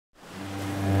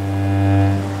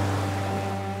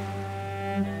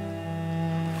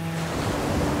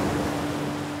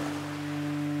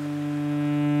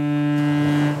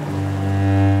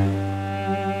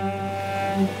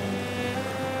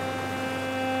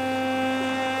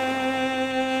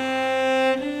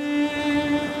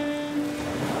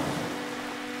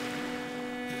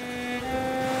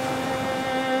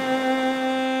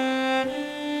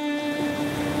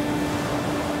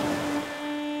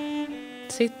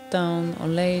sit down or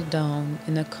lay down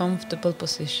in a comfortable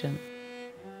position.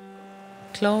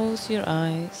 Close your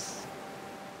eyes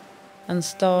and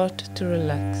start to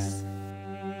relax.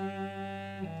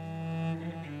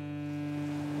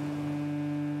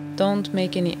 Don't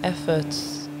make any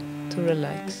efforts to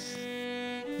relax.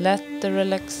 Let the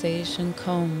relaxation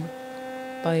come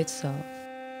by itself.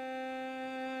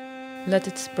 Let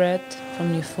it spread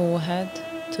from your forehead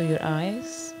to your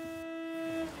eyes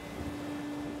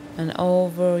and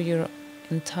over your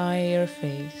entire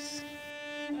face.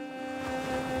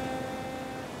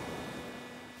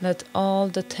 Let all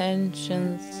the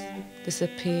tensions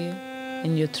disappear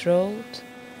in your throat,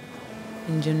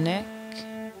 in your neck,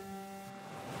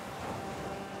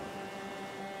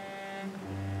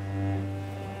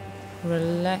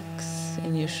 relax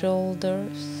in your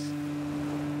shoulders,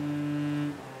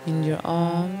 in your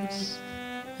arms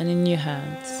and in your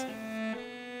hands.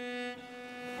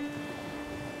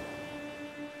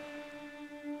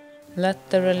 Let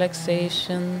the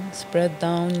relaxation spread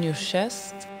down your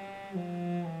chest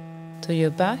to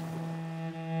your back,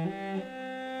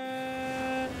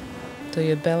 to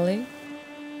your belly,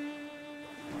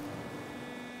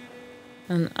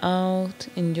 and out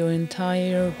in your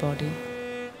entire body.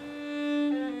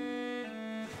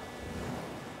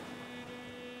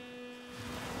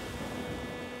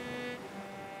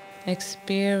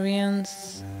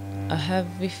 Experience a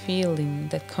heavy feeling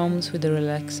that comes with the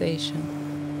relaxation.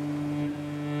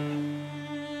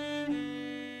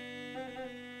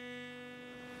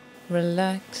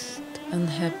 Relaxed and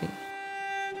heavy.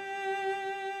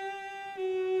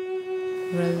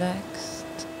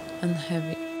 Relaxed and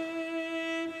heavy.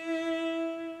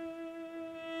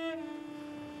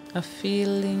 A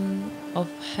feeling of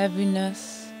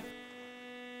heaviness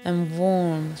and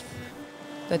warmth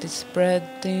that is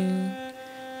spreading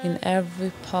in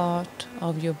every part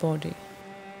of your body.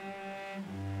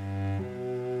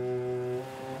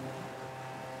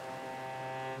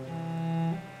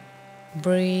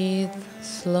 Breathe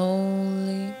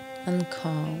slowly and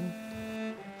calm.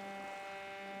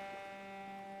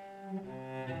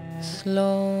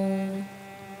 Slow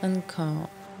and calm.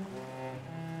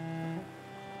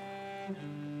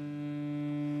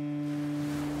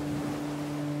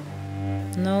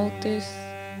 Notice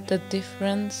the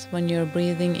difference when you're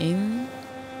breathing in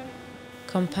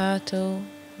compared to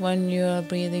when you're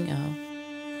breathing out.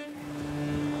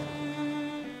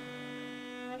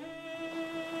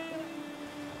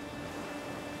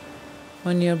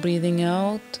 When you're breathing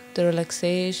out, the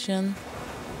relaxation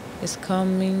is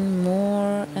coming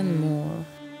more and more.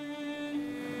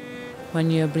 When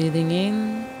you're breathing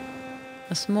in,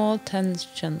 a small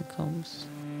tension comes.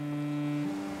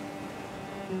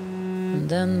 And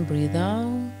then breathe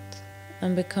out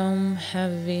and become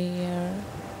heavier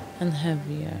and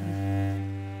heavier.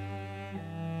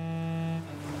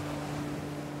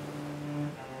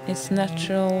 It's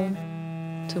natural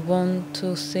to want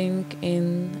to sink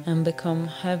in and become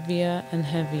heavier and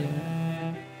heavier.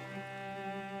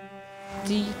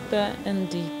 Deeper and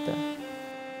deeper.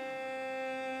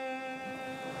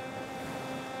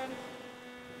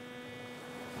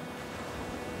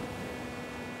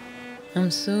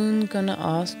 I'm soon gonna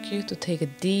ask you to take a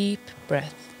deep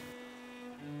breath.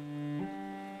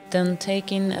 Then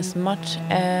take in as much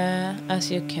air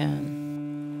as you can.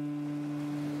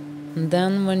 And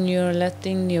then when you're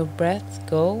letting your breath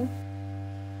go,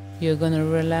 you're gonna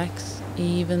relax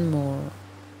even more.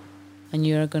 And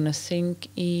you're gonna sink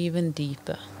even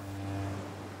deeper.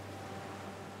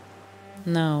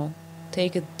 Now,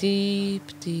 take a deep,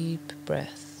 deep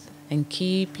breath and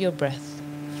keep your breath.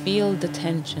 Feel the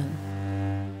tension.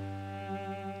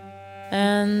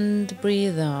 And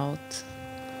breathe out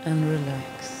and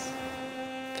relax.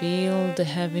 Feel the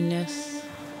heaviness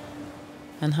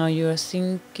and how you are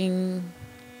sinking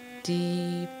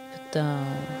deep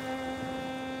down,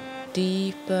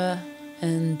 deeper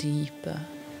and deeper.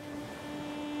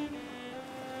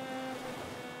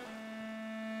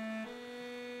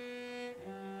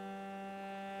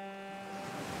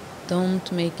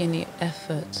 Don't make any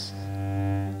efforts.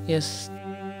 Just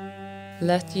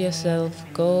let yourself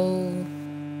go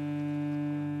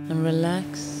and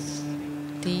relax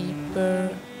deeper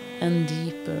and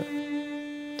deeper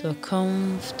to a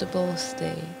comfortable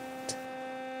state.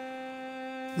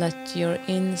 Let your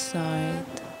inside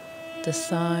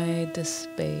decide the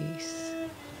space.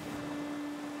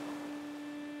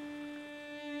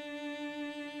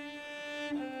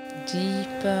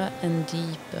 Deeper and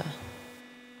deeper.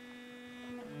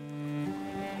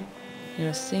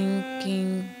 You're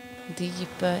sinking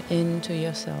deeper into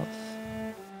yourself.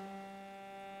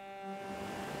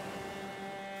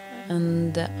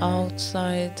 and the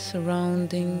outside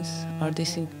surroundings are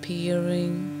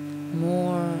disappearing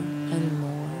more and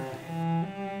more.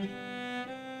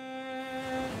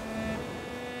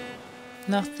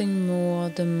 Nothing more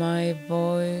than my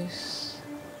voice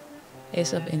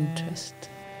is of interest.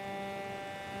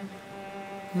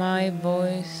 My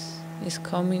voice is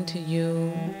coming to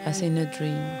you as in a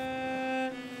dream,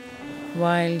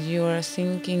 while you are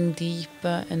sinking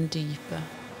deeper and deeper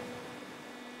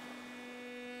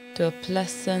to a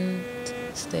pleasant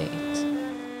state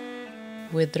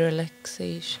with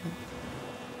relaxation.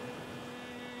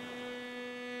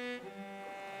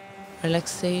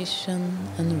 Relaxation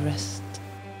and rest.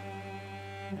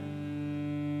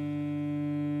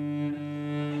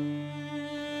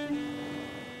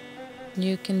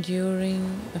 You can,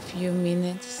 during a few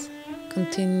minutes,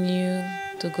 continue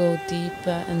to go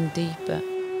deeper and deeper.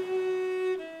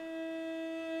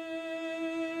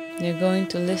 You're going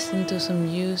to listen to some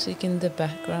music in the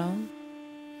background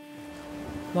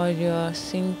while you are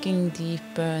sinking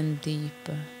deeper and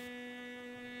deeper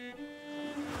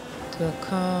to a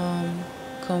calm,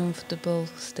 comfortable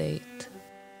state.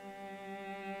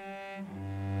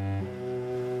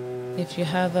 If you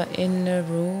have an inner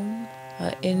room,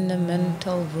 an inner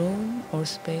mental room or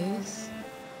space,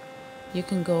 you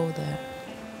can go there.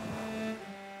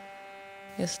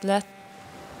 Just let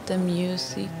the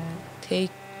music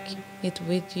take it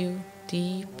with you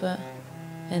deeper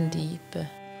and deeper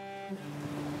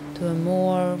to a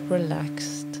more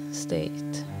relaxed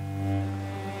state.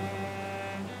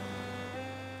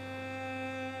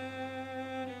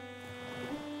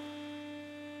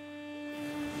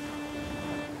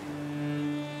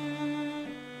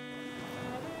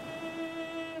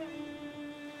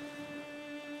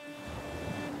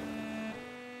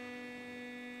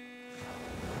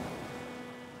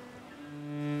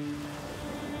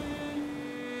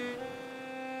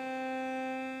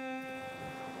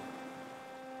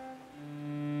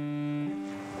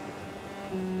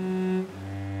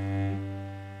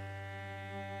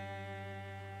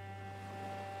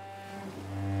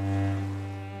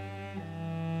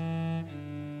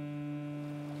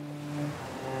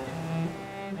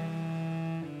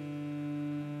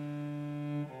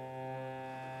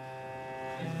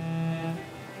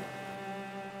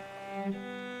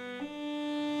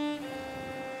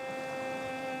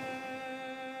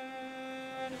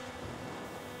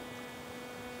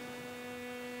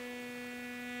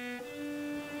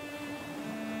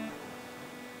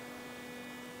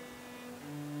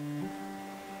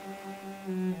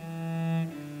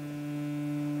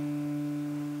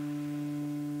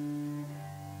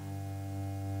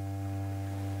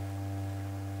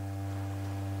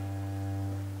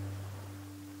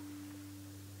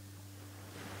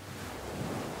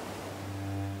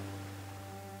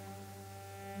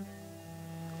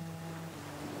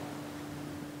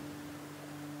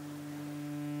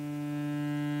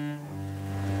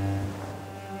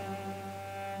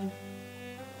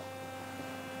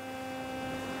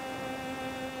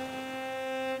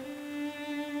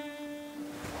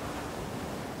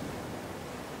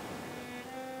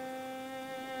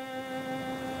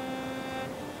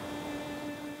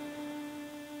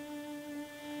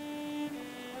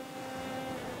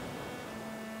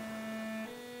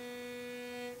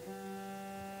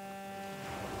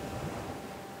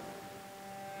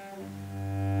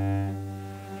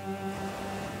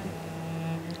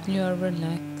 You are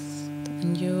relaxed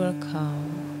and you are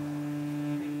calm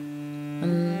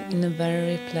and in a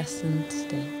very pleasant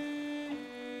state.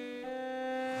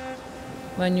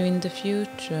 When you in the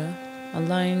future are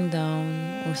lying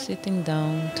down or sitting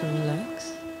down to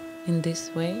relax in this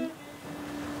way,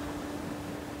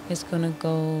 it's gonna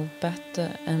go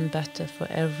better and better for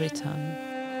every time.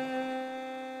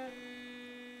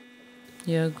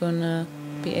 You're gonna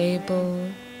be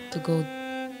able to go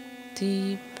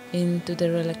deep into the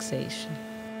relaxation.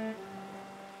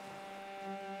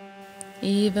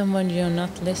 Even when you're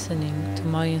not listening to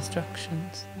my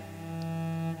instructions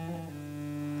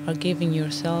or giving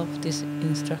yourself these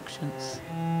instructions,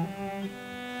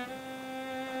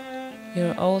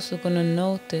 you're also gonna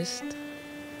notice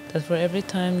that for every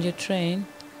time you train,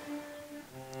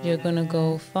 you're gonna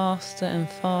go faster and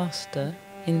faster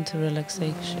into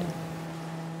relaxation.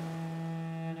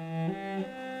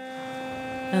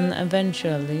 And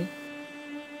eventually,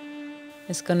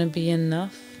 it's gonna be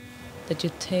enough that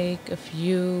you take a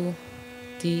few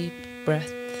deep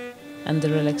breaths and the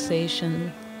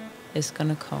relaxation is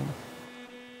gonna come.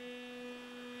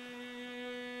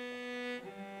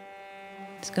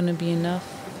 It's gonna be enough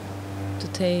to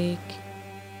take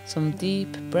some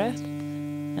deep breath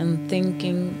and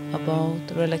thinking about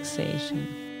relaxation.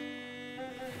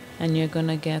 and you're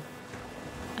gonna get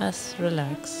as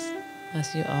relaxed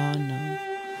as you are now.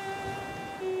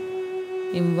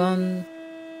 In one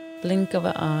blink of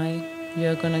an eye,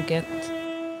 you're gonna get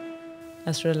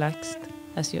as relaxed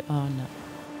as you are now.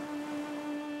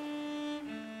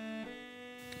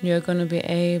 You're gonna be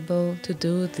able to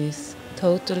do this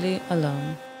totally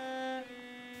alone.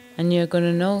 And you're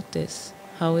gonna notice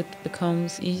how it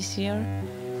becomes easier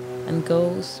and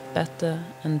goes better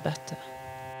and better.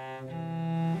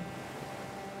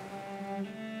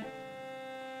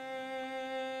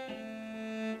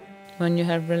 When you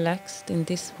have relaxed in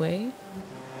this way,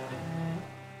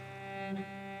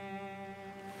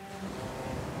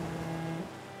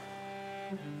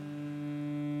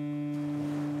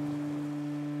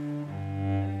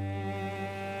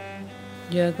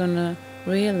 you're gonna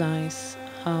realize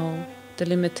how the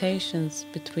limitations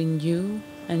between you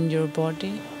and your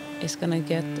body is gonna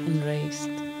get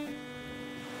erased.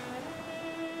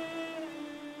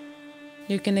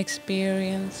 You can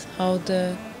experience how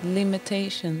the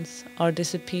limitations are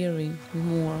disappearing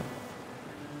more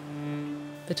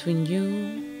between you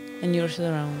and your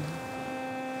surroundings.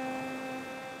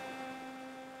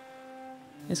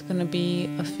 It's gonna be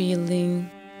a feeling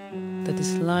that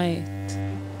is light,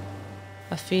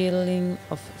 a feeling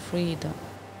of freedom,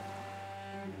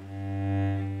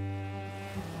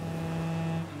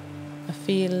 a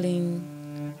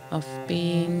feeling of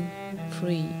being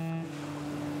free.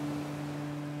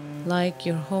 Like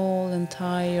your whole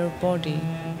entire body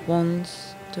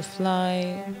wants to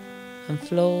fly and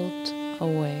float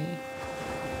away.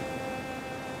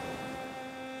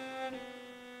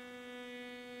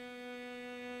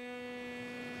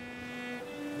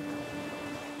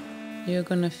 You're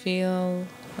gonna feel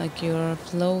like you're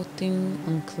floating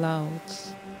on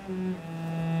clouds,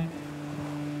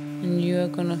 and you're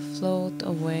gonna float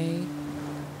away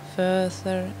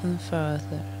further and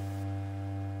further.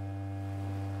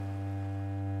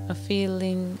 A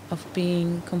feeling of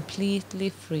being completely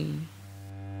free.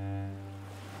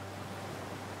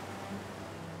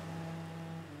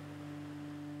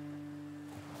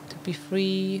 To be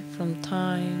free from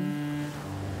time.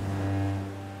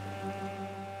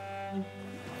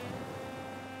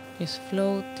 Is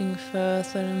floating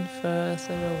further and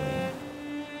further away.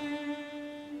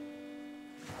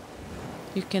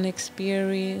 You can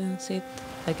experience it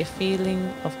like a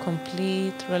feeling of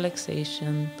complete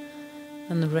relaxation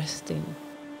and resting.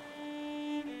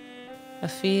 A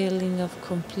feeling of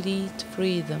complete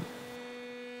freedom.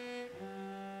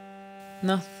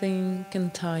 Nothing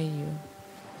can tie you.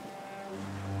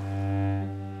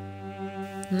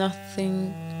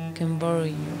 Nothing can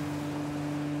worry you.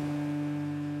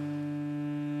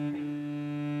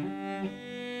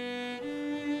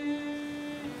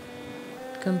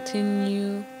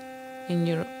 Continue in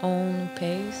your own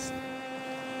pace.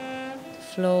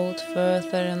 Float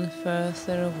further and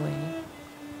further away,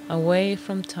 away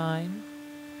from time,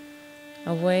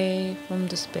 away from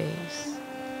the space,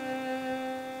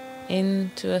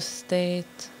 into a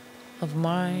state of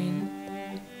mind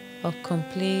of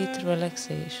complete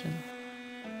relaxation.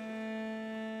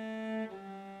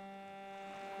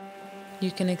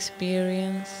 You can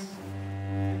experience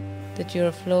that you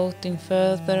are floating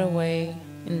further away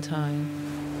in time,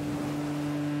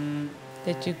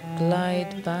 that you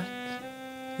glide back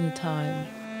in time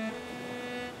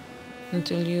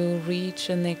until you reach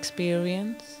an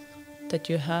experience that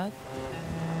you had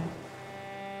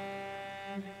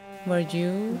where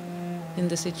you, in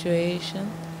the situation,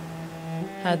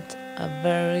 had a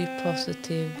very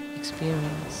positive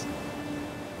experience.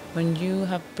 When you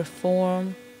have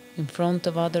performed in front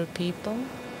of other people,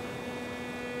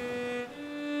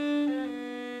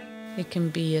 it can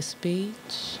be a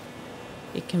speech,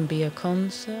 it can be a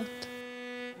concert,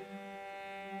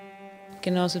 it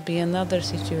can also be another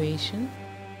situation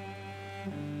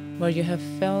where you have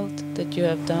felt that you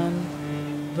have done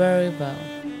very well.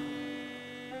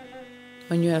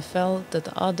 When you have felt that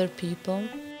other people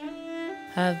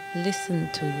have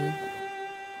listened to you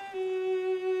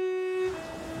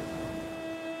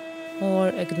or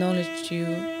acknowledged you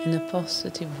in a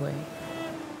positive way.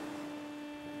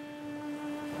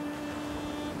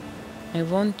 I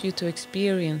want you to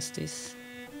experience this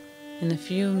in a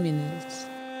few minutes,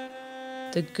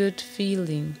 the good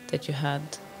feeling that you had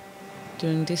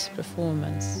during this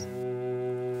performance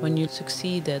when you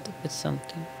succeeded with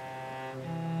something.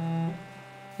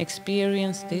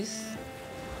 Experience this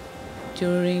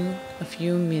during a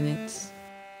few minutes,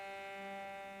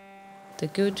 the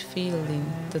good feeling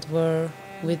that were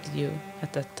with you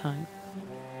at that time.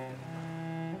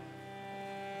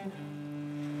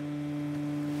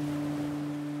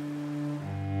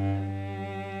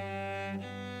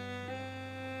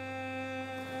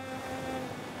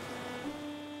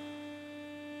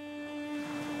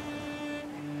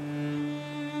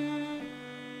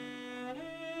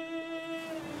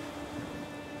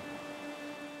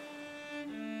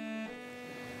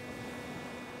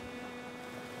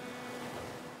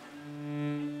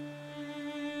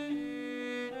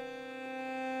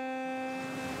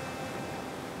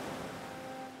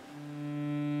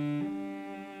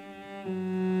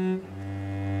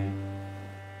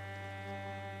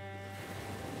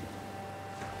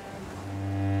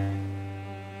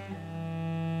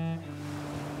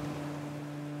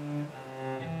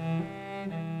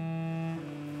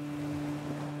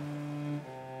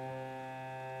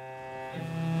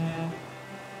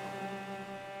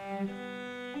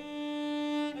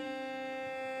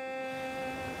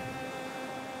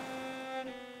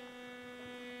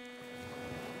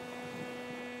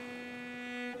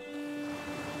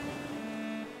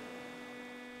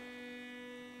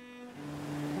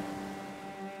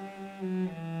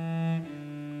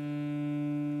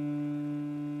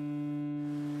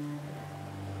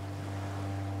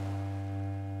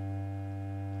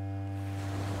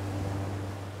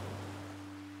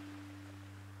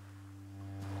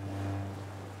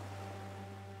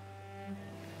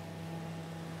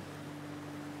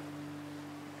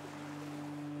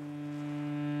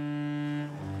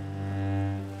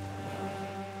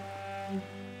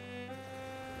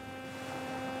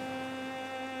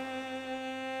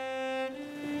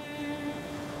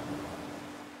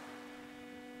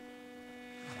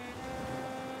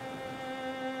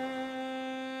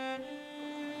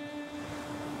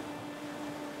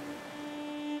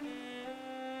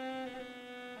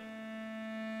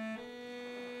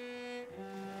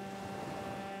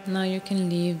 Now you can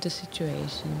leave the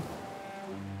situation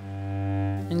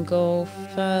and go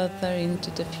further into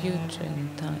the future in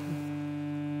time.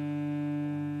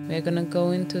 We're gonna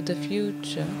go into the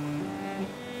future,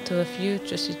 to a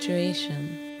future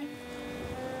situation.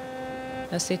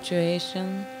 A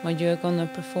situation where you're gonna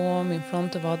perform in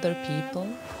front of other people.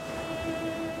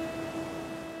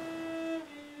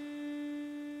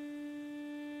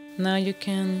 Now you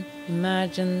can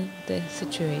imagine the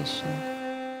situation,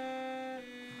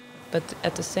 but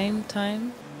at the same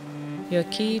time you're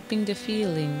keeping the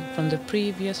feeling from the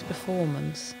previous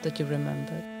performance that you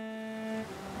remembered.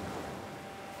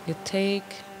 You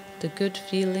take the good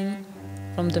feeling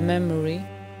from the memory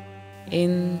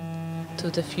into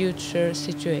the future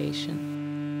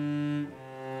situation,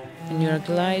 and you're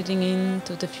gliding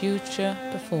into the future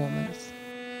performance.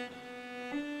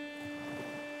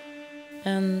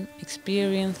 And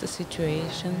experience the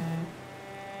situation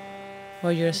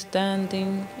where you're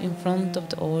standing in front of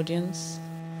the audience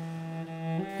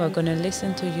who are going to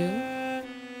listen to you.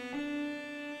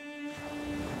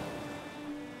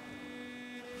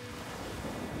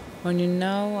 When you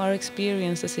now are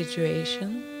experiencing the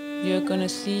situation, you're going to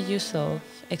see yourself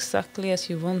exactly as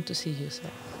you want to see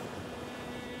yourself.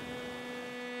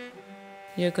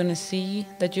 You're going to see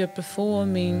that you're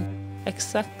performing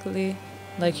exactly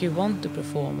like you want to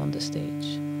perform on the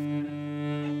stage.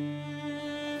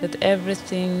 That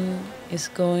everything is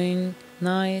going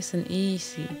nice and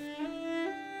easy.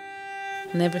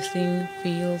 And everything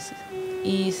feels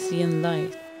easy and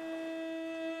light.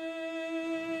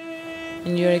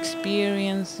 And you're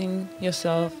experiencing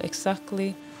yourself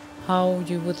exactly how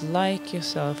you would like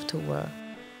yourself to work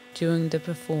during the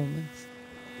performance.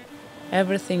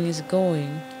 Everything is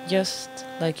going just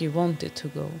like you want it to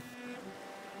go.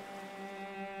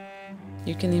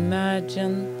 You can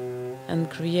imagine and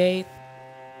create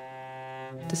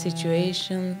the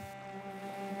situation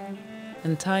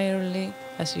entirely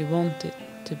as you want it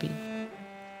to be.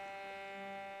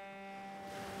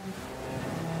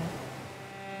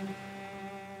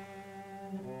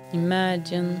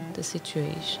 Imagine the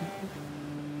situation.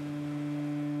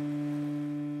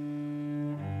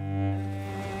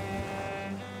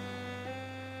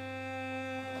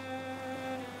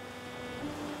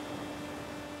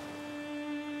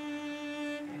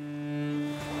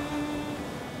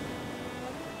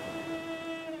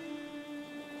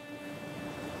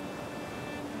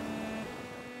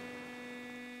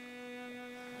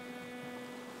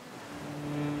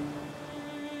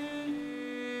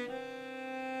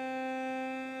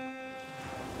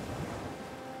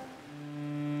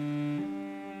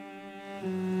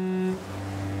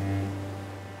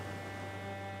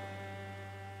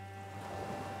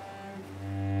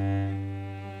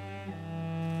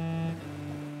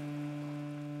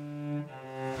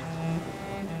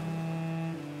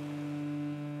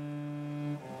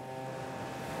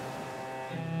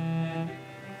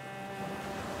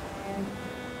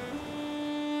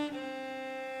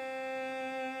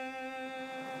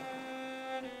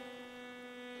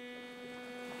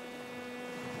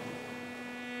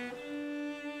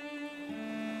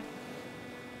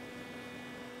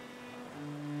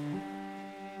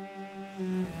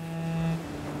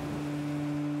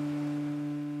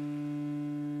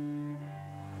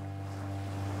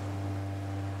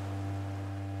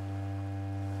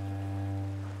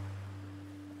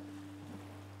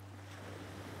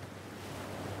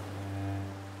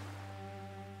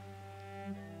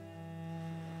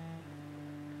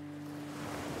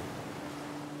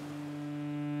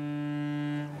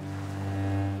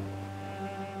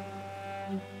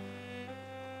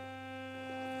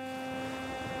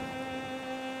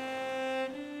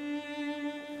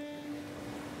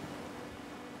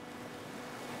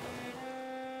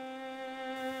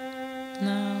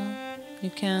 Now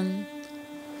you can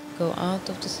go out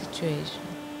of the situation.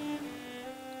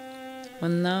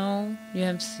 When now you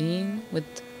have seen with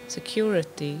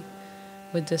security,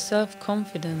 with the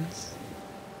self-confidence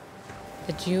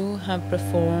that you have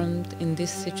performed in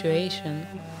this situation,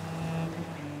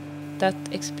 that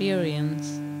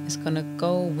experience is gonna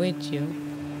go with you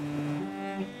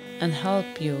and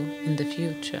help you in the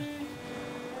future.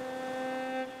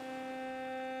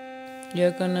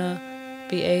 You're gonna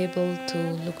be able to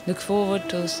look forward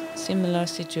to similar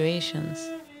situations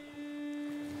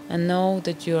and know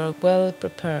that you are well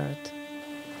prepared,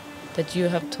 that you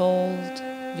have told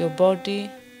your body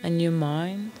and your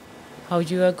mind how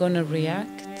you are going to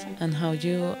react and how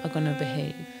you are going to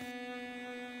behave.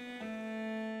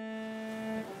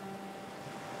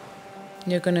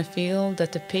 You're going to feel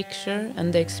that the picture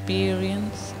and the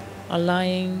experience are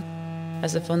lying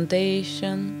as a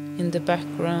foundation in the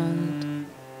background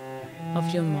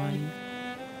of your mind.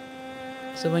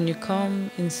 So when you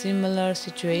come in similar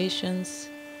situations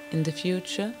in the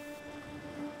future,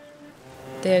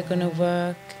 they are going to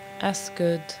work as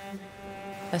good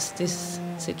as this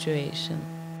situation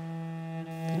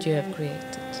that you have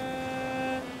created.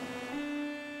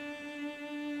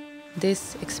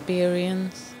 This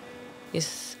experience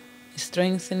is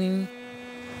strengthening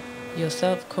your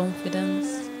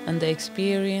self-confidence, and the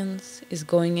experience is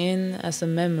going in as a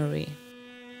memory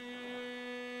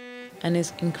and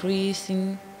is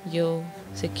increasing your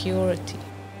security,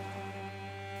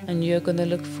 and you're going to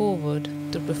look forward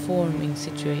to performing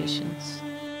situations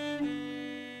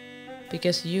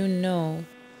because you know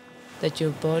that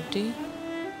your body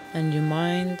and your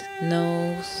mind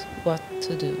knows what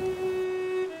to do.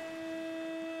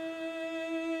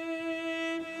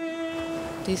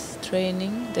 This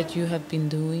training that you have been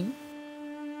doing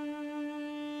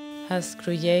has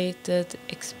created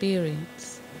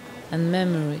experience and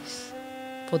memories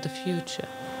for the future.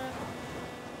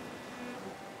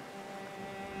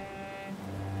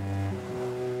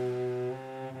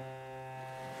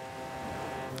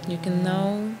 You can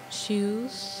now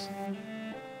choose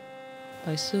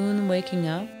by soon waking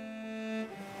up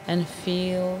and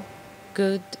feel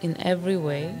good in every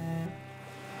way,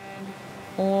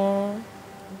 or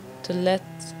to let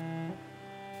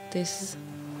this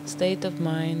state of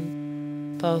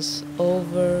mind pass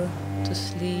over to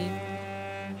sleep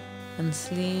and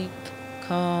sleep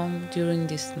calm during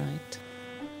this night,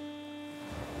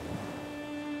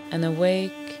 and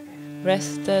awake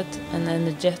rested and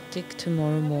energetic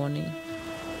tomorrow morning.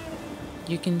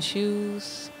 You can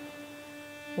choose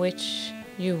which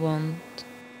you want,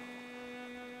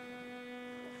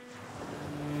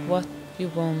 what you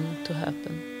want to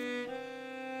happen.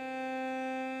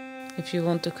 If you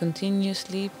want to continue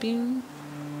sleeping,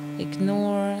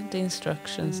 ignore the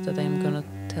instructions that I'm gonna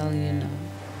tell you now.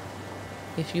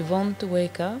 If you want to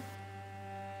wake up,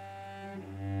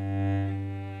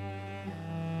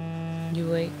 you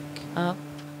wake up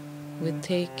with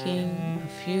taking a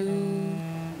few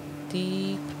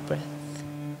deep breaths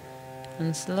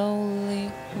and slowly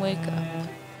wake up.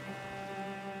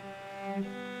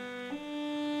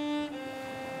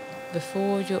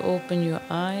 Before you open your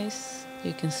eyes,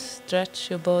 you can stretch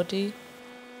your body,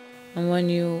 and when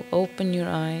you open your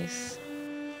eyes,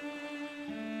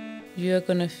 you are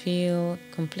gonna feel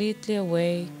completely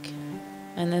awake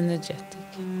and energetic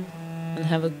and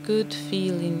have a good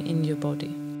feeling in your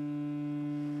body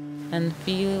and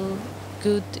feel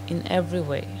good in every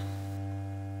way.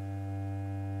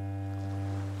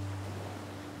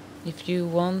 If you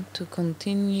want to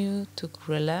continue to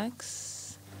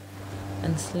relax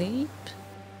and sleep,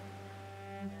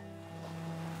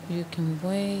 you can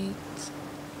wait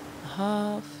a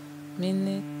half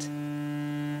minute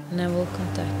and I will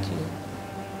contact you.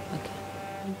 Okay.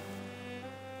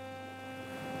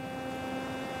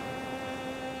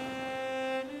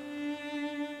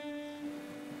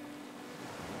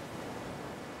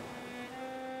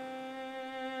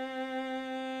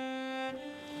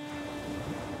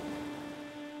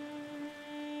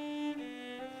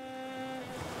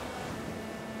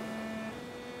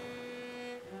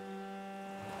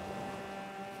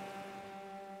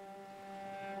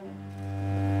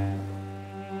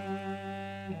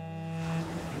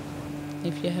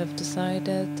 If you have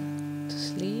decided to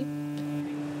sleep,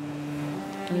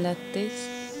 and let this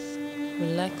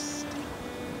relaxed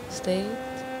state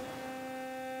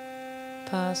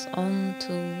pass on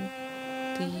to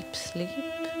deep sleep,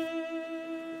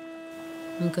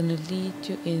 I'm gonna lead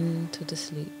you into the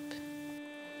sleep.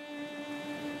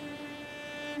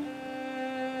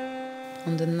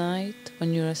 On the night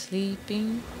when you are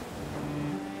sleeping,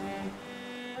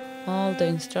 all the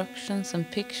instructions and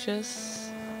pictures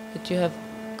that you have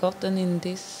gotten in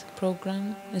this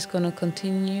program is gonna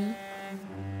continue.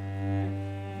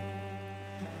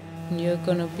 And you're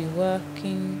gonna be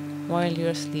working while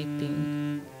you're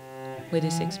sleeping with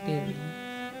this experience.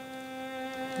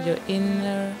 Your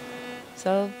inner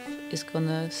self is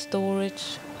gonna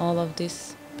storage all of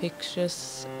these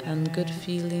pictures and good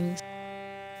feelings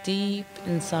deep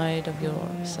inside of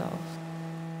yourself.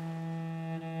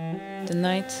 The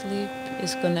night sleep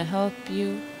is gonna help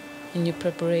you in your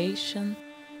preparation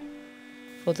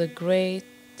for the great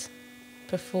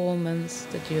performance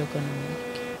that you're gonna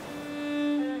make.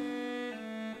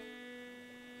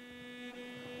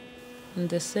 In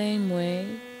the same way,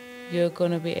 you're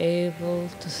gonna be able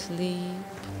to sleep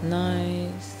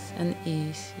nice and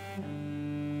easy.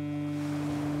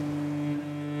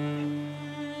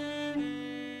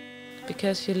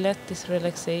 Because you let this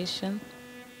relaxation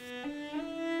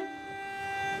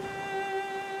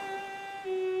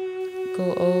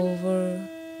go over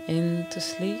into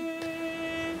sleep.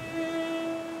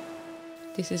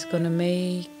 This is gonna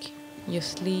make your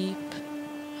sleep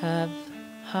have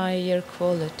higher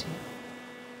quality.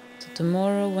 So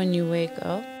tomorrow when you wake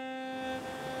up,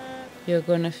 you're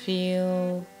gonna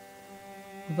feel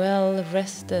well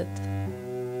rested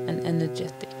and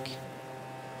energetic,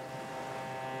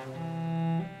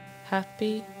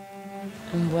 happy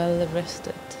and well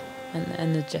rested and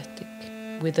energetic,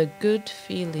 with a good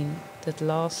feeling that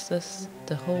lasts us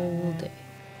the whole day.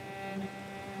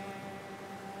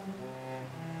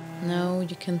 Now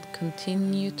you can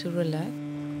continue to relax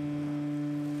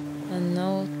and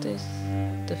notice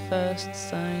the first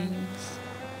signs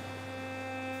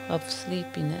of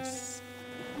sleepiness,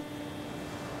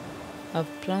 of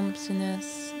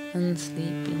plumpsiness and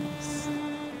sleepiness.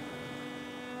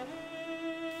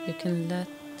 You can let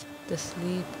the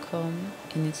sleep come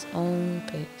in its own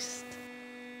pace.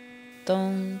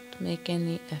 Don't make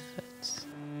any efforts.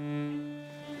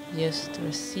 Just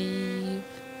receive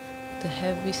the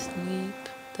heavy sleep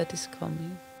that is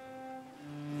coming.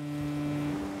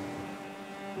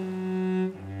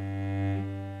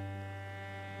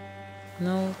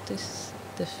 Notice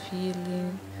the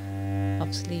feeling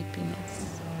of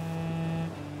sleepiness,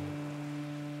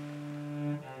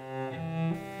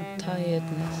 of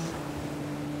tiredness.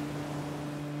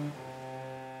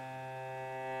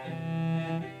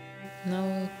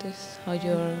 Notice how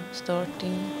you're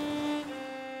starting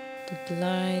to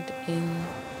glide in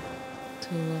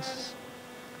towards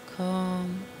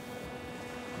calm,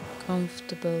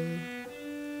 comfortable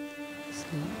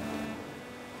sleep.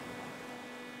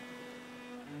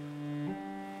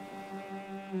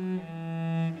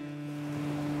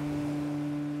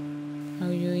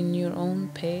 Are you in your own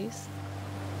pace?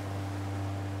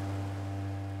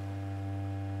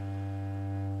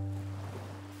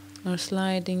 Or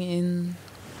sliding in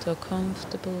to a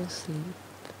comfortable sleep?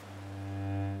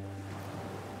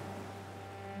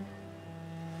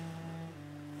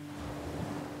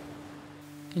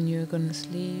 And you're gonna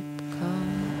sleep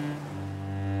calm,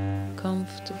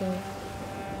 comfortable,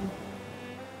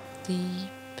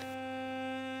 deep,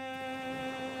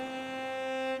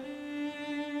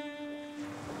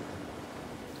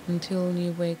 until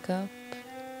you wake up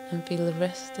and feel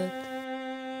rested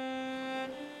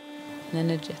and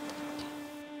energetic.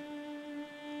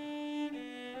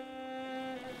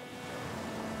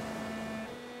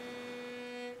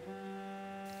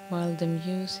 While the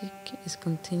music is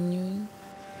continuing,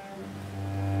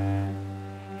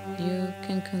 you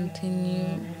can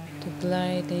continue to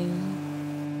glide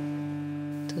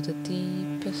in to the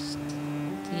deepest,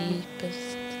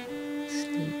 deepest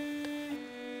sleep.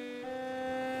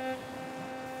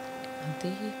 A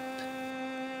deep,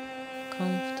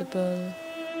 comfortable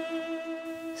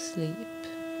sleep.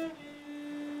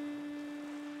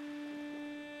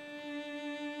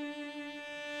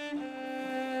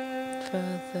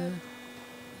 Further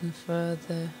and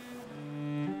further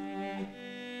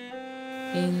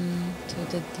into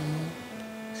the deep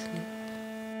sleep.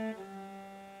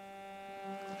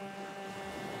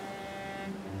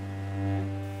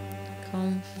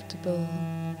 Comfortable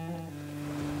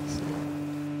sleep.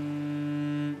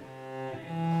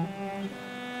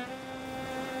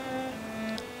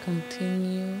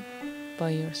 Continue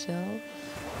by yourself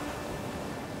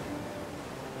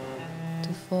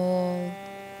to fall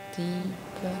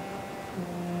deeper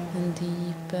and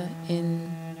deeper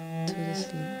into the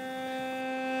sleep.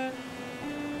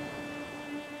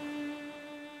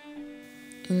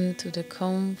 Into the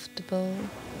comfortable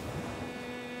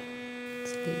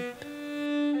sleep.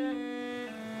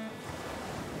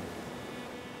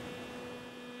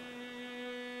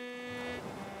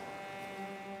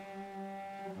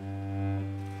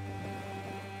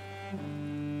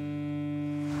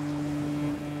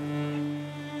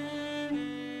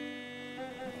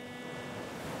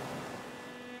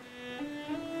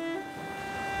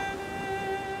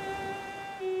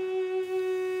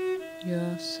 You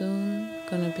are soon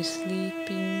gonna be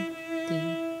sleeping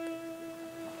deep,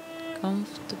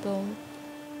 comfortable,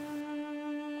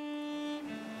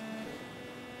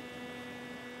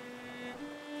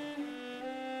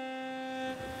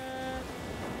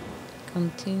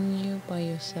 continue by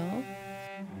yourself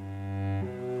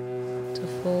to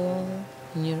fall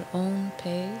in your own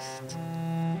pace,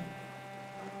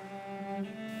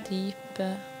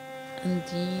 deeper and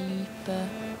deeper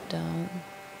down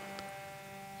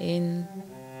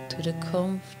into the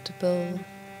comfortable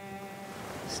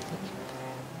sleep.